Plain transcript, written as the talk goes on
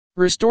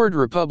Restored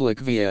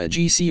Republic via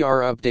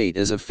GCR update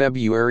as of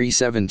February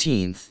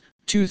 17,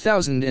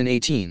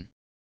 2018.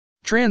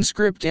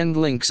 Transcript and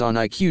links on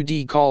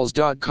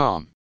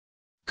iqdcalls.com.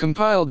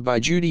 Compiled by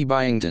Judy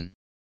Byington.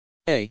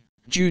 A.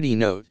 Judy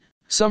Note,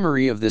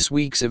 Summary of this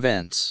week's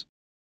events.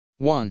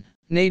 1.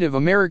 Native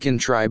American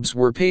tribes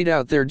were paid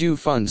out their due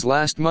funds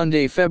last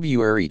Monday,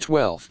 February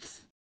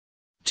 12.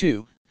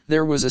 2.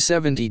 There was a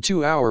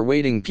 72-hour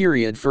waiting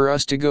period for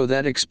us to go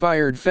that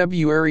expired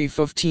February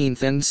 15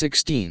 and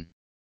 16.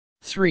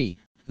 3.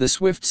 The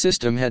SWIFT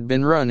system had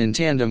been run in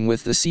tandem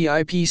with the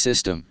CIP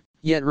system,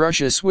 yet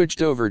Russia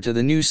switched over to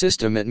the new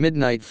system at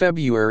midnight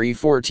February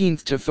 14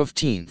 to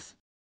 15.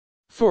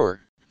 4.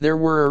 There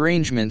were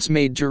arrangements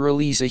made to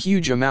release a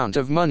huge amount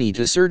of money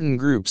to certain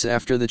groups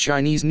after the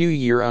Chinese New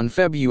Year on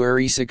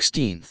February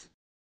 16.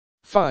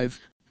 5.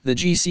 The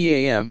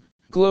GCAM,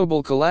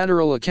 Global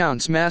Collateral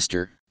Accounts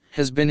Master,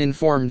 has been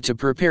informed to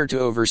prepare to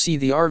oversee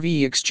the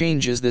RV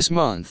exchanges this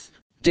month,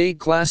 date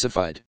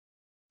classified.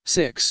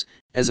 6.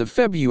 As of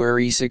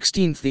February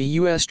 16, the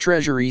U.S.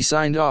 Treasury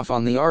signed off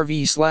on the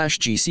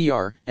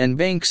RV/GCR, and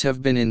banks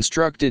have been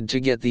instructed to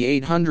get the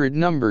 800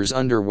 numbers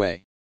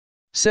underway.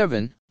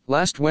 7.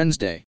 Last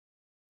Wednesday,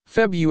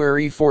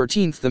 February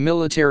 14, the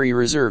military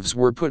reserves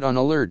were put on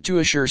alert to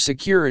assure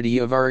security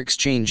of our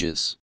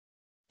exchanges.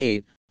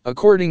 8.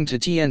 According to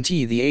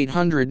TNT, the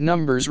 800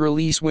 numbers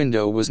release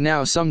window was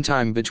now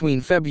sometime between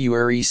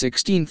February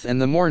 16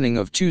 and the morning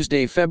of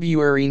Tuesday,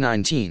 February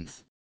 19.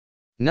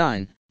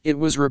 9. It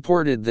was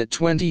reported that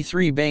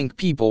 23 bank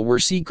people were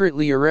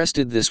secretly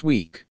arrested this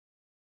week.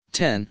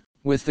 10.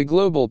 With the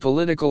global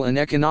political and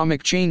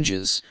economic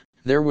changes,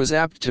 there was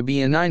apt to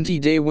be a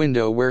 90-day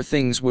window where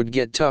things would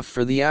get tough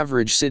for the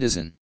average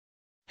citizen.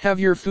 Have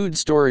your food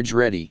storage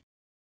ready.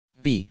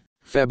 B.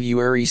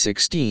 February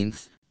 16,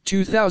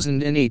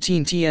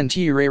 2018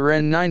 TNT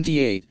Ren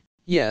 98.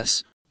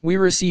 Yes, we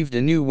received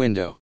a new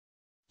window.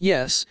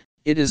 Yes,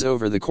 it is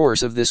over the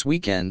course of this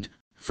weekend,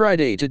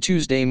 Friday to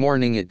Tuesday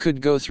morning it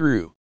could go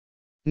through.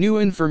 New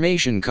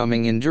information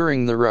coming in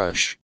during the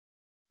rush.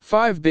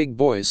 5 big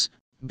boys,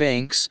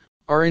 banks,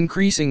 are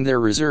increasing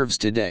their reserves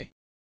today.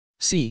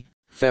 See,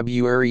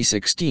 February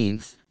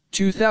 16,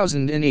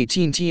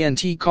 2018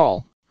 TNT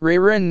call,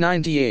 Ren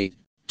 98,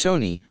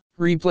 Tony,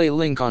 replay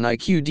link on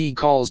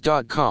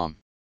iqdcalls.com.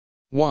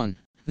 1.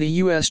 The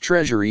U.S.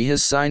 Treasury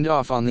has signed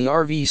off on the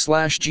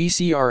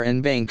RV/GCR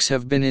and banks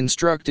have been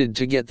instructed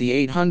to get the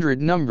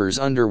 800 numbers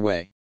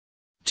underway.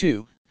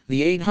 2.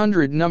 The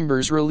 800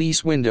 numbers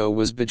release window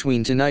was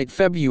between tonight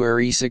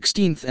February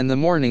 16 and the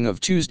morning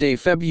of Tuesday,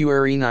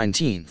 February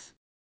 19.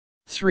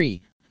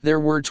 3. There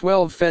were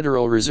 12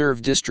 Federal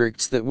Reserve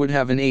districts that would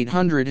have an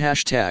 800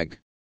 hashtag.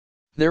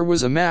 There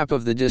was a map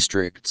of the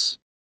districts.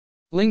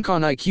 Link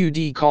on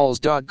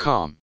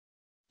iqdcalls.com.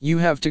 You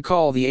have to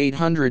call the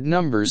 800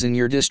 numbers in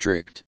your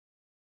district.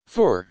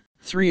 4.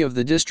 3 of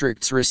the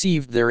districts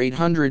received their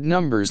 800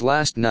 numbers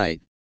last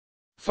night.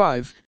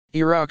 5.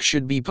 Iraq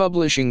should be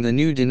publishing the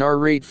new dinar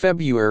rate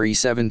February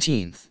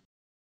 17.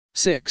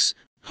 6.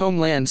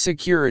 Homeland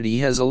Security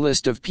has a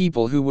list of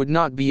people who would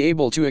not be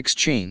able to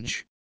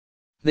exchange.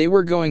 They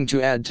were going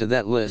to add to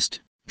that list,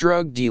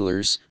 drug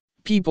dealers,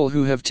 people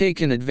who have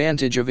taken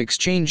advantage of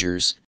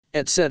exchangers,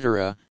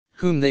 etc.,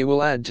 whom they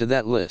will add to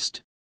that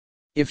list.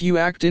 If you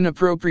act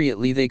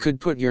inappropriately, they could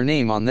put your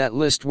name on that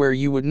list where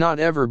you would not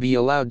ever be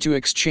allowed to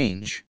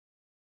exchange.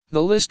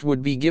 The list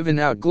would be given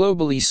out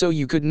globally so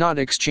you could not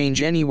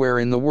exchange anywhere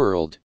in the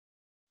world.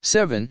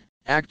 7.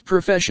 Act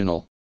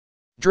professional.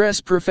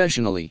 Dress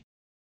professionally.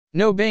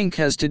 No bank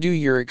has to do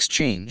your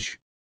exchange.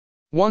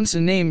 Once a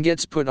name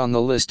gets put on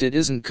the list, it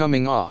isn't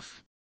coming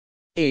off.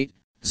 8.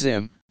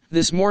 Zim.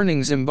 This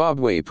morning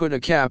Zimbabwe put a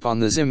cap on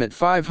the Zim at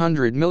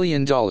 $500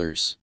 million.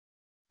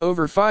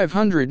 Over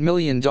 $500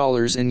 million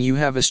and you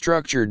have a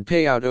structured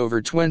payout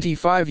over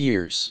 25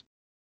 years.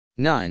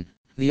 9.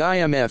 The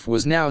IMF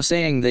was now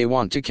saying they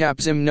want to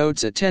cap Zim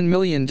notes at $10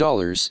 million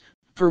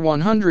per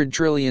 100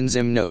 trillion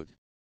Zim note.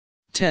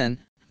 10.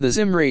 The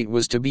Zim rate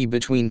was to be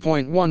between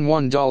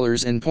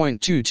 $0.11 and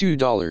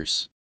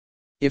 $0.22.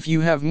 If you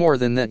have more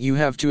than that, you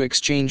have to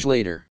exchange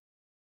later.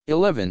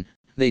 11.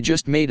 They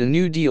just made a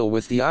new deal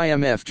with the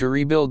IMF to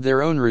rebuild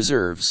their own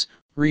reserves,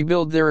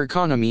 rebuild their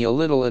economy a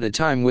little at a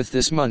time with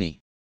this money.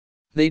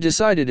 They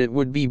decided it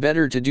would be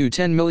better to do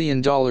 $10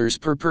 million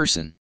per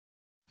person.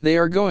 They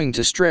are going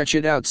to stretch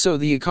it out so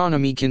the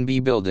economy can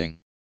be building.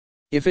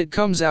 If it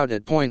comes out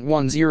at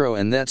 0.10,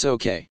 and that's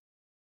okay.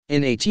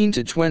 In 18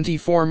 to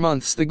 24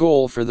 months the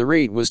goal for the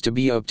rate was to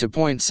be up to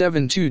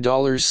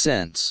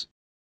 $0.72.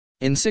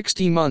 In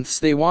 60 months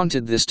they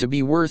wanted this to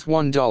be worth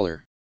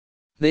 $1.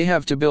 They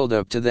have to build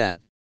up to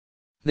that.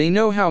 They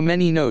know how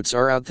many notes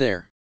are out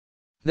there.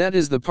 That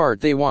is the part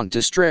they want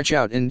to stretch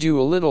out and do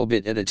a little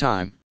bit at a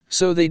time,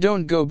 so they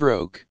don't go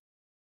broke.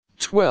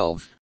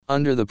 12.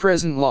 Under the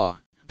present law,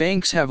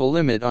 banks have a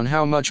limit on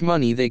how much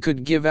money they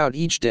could give out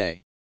each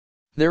day.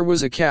 There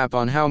was a cap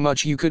on how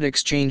much you could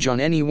exchange on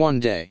any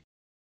one day.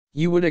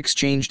 You would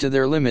exchange to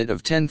their limit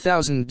of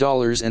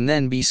 $10,000 and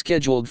then be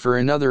scheduled for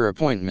another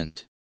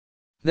appointment.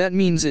 That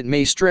means it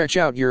may stretch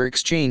out your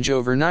exchange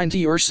over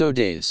 90 or so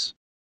days.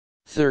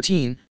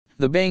 13.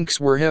 The banks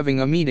were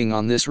having a meeting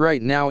on this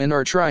right now and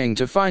are trying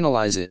to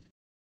finalize it.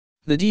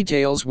 The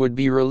details would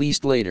be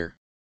released later.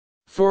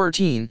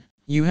 14.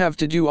 You have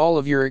to do all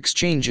of your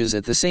exchanges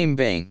at the same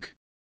bank.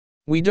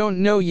 We don't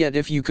know yet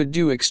if you could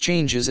do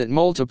exchanges at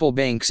multiple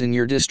banks in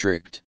your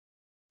district.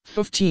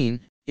 15.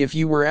 If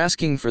you were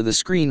asking for the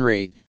screen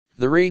rate,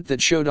 the rate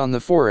that showed on the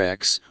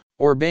Forex,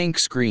 or bank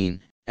screen,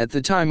 at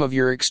the time of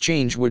your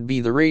exchange would be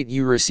the rate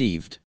you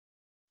received.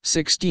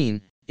 16.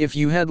 If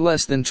you had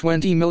less than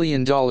 $20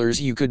 million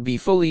you could be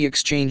fully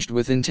exchanged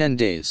within 10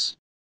 days.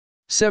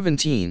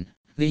 17.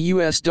 The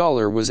US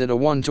dollar was at a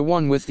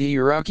 1-to-1 with the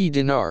Iraqi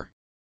dinar.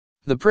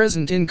 The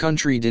present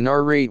in-country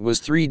dinar rate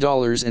was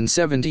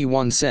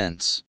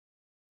 $3.71.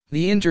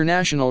 The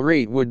international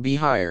rate would be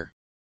higher.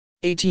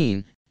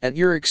 18. At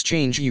your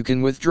exchange you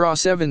can withdraw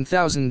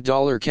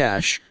 $7,000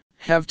 cash,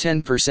 have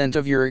 10%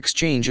 of your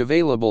exchange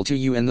available to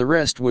you and the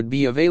rest would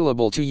be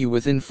available to you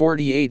within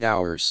 48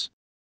 hours.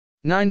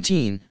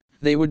 19.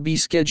 They would be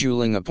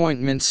scheduling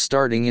appointments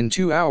starting in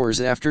 2 hours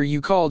after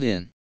you called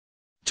in.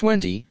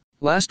 20.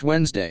 Last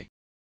Wednesday,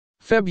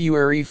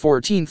 February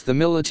 14, the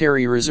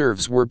military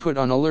reserves were put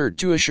on alert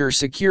to assure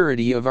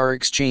security of our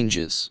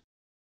exchanges.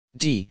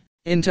 D.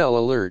 Intel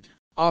Alert,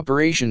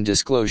 Operation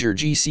Disclosure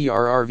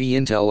GCR-RV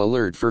Intel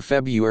Alert for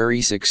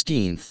February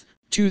 16,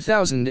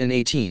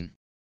 2018.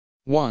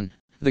 1.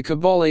 The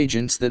cabal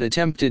agents that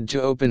attempted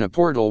to open a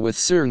portal with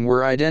CERN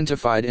were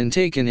identified and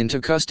taken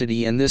into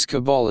custody, and this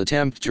cabal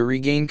attempt to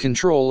regain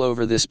control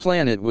over this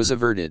planet was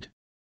averted.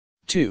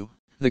 2.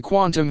 The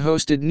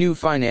quantum-hosted new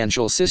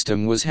financial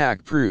system was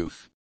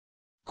hack-proof.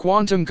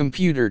 Quantum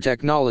computer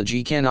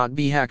technology cannot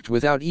be hacked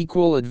without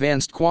equal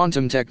advanced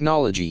quantum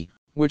technology,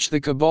 which the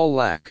cabal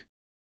lack.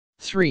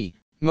 3.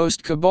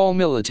 Most cabal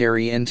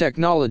military and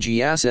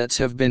technology assets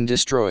have been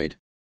destroyed.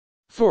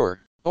 4.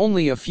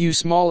 Only a few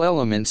small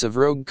elements of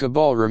rogue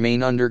cabal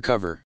remain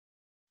undercover.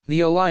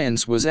 The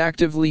Alliance was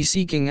actively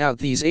seeking out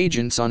these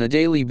agents on a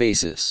daily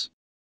basis.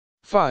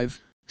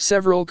 5.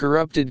 Several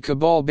corrupted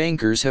cabal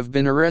bankers have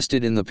been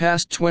arrested in the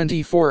past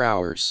 24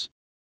 hours.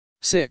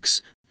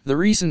 6. The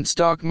recent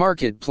stock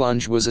market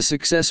plunge was a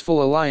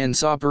successful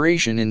Alliance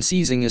operation in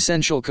seizing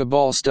essential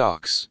cabal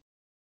stocks.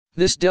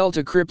 This dealt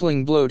a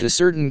crippling blow to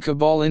certain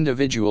cabal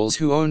individuals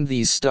who owned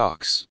these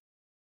stocks.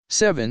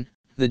 7.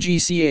 The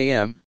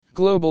GCAM,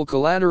 Global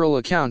Collateral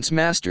Accounts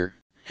Master,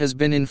 has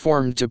been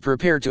informed to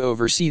prepare to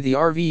oversee the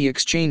RV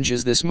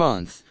exchanges this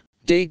month,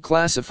 date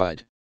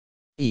classified.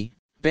 E.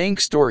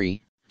 Bank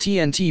Story,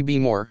 TNT Be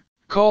More,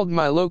 called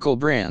my local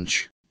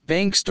branch,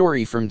 Bank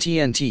Story from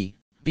TNT,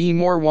 Be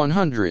More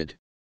 100.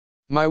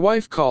 My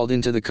wife called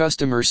into the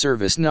customer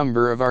service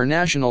number of our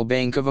National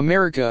Bank of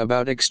America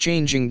about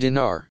exchanging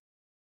dinar.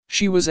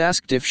 She was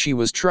asked if she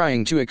was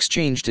trying to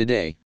exchange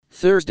today,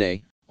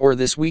 Thursday, or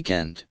this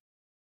weekend.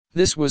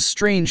 This was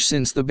strange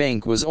since the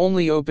bank was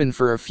only open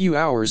for a few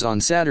hours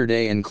on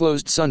Saturday and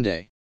closed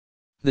Sunday.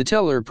 The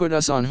teller put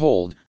us on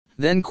hold,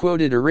 then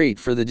quoted a rate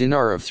for the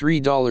dinar of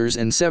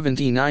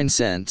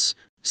 $3.79,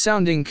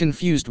 sounding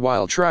confused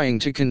while trying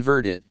to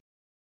convert it.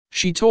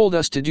 She told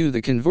us to do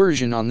the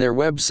conversion on their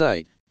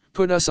website,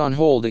 put us on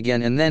hold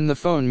again, and then the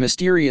phone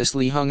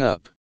mysteriously hung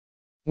up.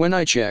 When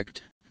I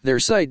checked,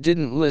 their site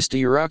didn't list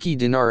Iraqi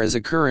dinar as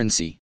a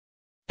currency.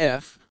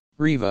 F.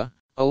 Riva,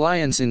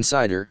 Alliance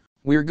Insider,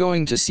 we're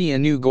going to see a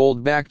new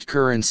gold-backed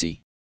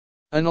currency.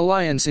 An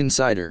Alliance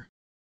Insider.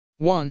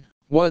 1.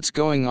 What's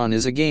going on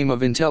is a game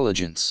of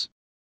intelligence.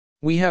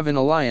 We have an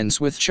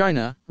alliance with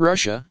China,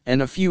 Russia,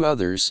 and a few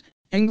others,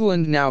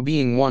 England now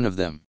being one of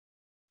them.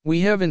 We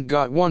haven't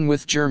got one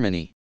with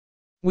Germany.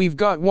 We've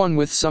got one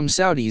with some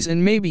Saudis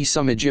and maybe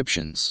some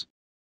Egyptians.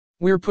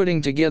 We're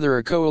putting together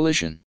a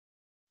coalition.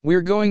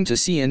 We're going to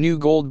see a new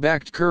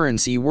gold-backed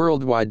currency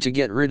worldwide to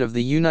get rid of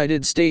the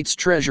United States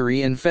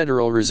Treasury and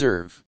Federal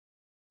Reserve.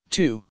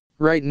 2.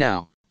 Right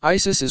now,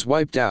 ISIS is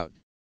wiped out.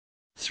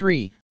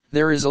 3.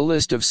 There is a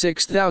list of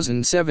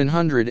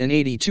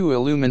 6,782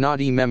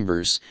 Illuminati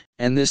members,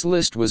 and this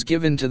list was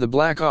given to the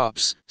Black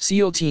Ops,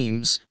 SEAL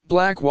teams,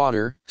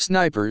 Blackwater,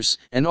 snipers,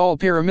 and all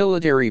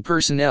paramilitary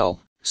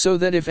personnel, so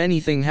that if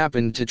anything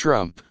happened to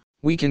Trump,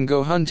 we can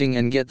go hunting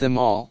and get them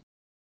all.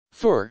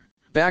 4.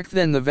 Back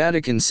then the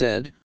Vatican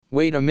said,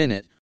 wait a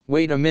minute,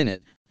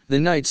 the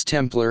Knights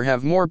Templar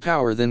have more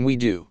power than we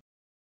do.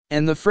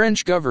 And the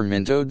French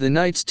government owed the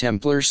Knights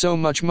Templar so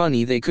much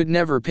money they could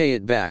never pay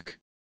it back.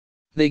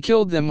 They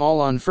killed them all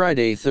on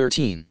Friday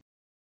 13.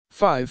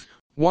 5.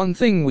 One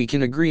thing we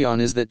can agree on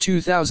is that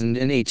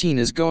 2018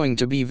 is going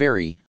to be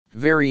very,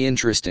 very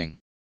interesting.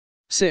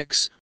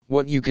 6.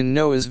 What you can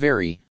know is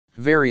very,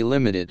 very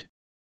limited.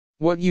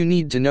 What you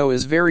need to know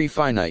is very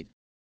finite.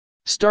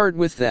 Start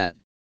with that.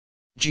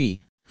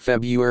 G.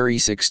 February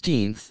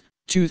 16,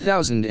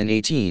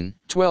 2018,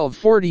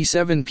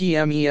 12:47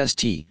 p.m.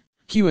 EST.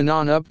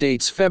 QAnon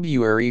updates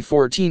February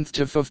 14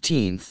 to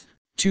 15,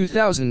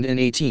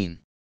 2018.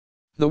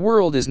 The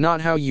world is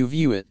not how you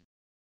view it.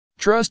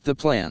 Trust the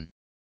plan.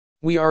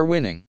 We are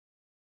winning.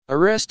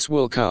 Arrests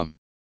will come.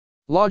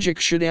 Logic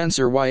should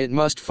answer why it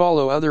must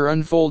follow other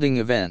unfolding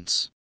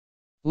events.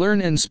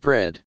 Learn and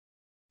spread.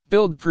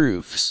 Build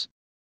proofs.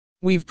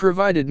 We've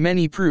provided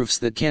many proofs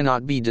that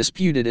cannot be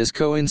disputed as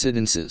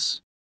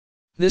coincidences.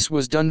 This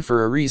was done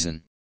for a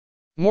reason.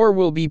 More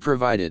will be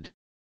provided.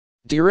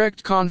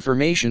 Direct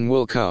confirmation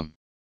will come.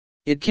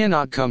 It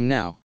cannot come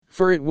now,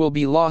 for it will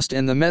be lost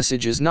and the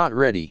message is not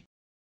ready.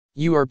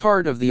 You are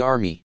part of the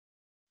army.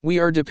 We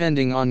are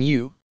depending on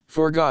you,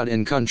 for God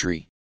and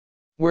country.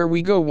 Where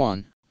we go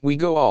one, we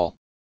go all.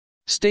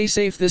 Stay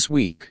safe this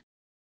week.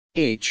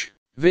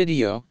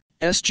 Video,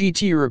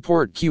 SGT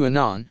report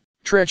QAnon,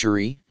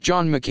 treachery.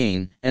 John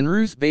McCain and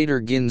Ruth Bader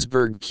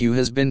Ginsburg. Q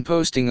has been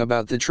posting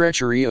about the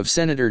treachery of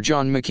Senator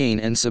John McCain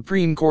and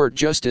Supreme Court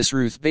Justice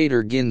Ruth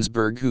Bader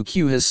Ginsburg, who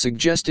Q has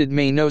suggested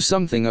may know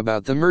something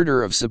about the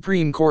murder of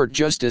Supreme Court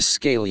Justice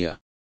Scalia.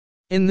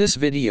 In this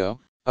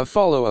video, a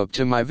follow-up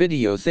to my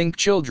video Think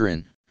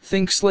Children,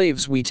 Think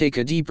Slaves, we take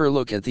a deeper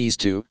look at these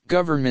two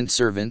government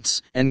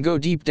servants and go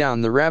deep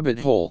down the rabbit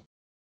hole.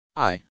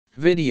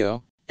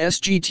 Video,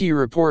 SGT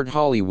report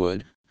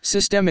Hollywood,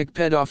 systemic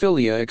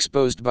pedophilia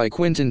exposed by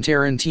Quentin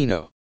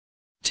Tarantino.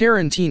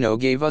 Tarantino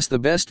gave us the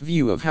best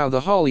view of how the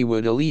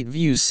Hollywood elite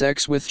views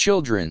sex with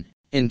children,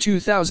 in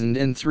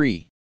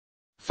 2003.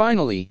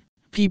 Finally,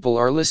 people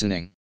are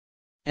listening.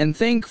 And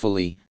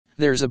thankfully,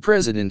 there's a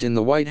president in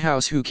the White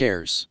House who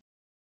cares.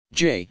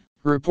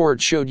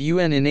 Report showed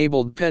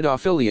UN-enabled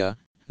pedophilia,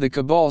 the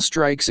cabal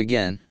strikes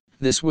again.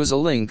 This was a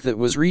link that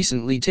was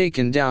recently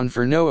taken down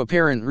for no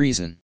apparent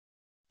reason.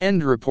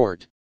 End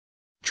report.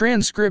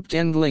 Transcript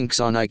and links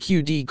on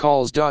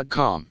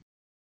iqdcalls.com.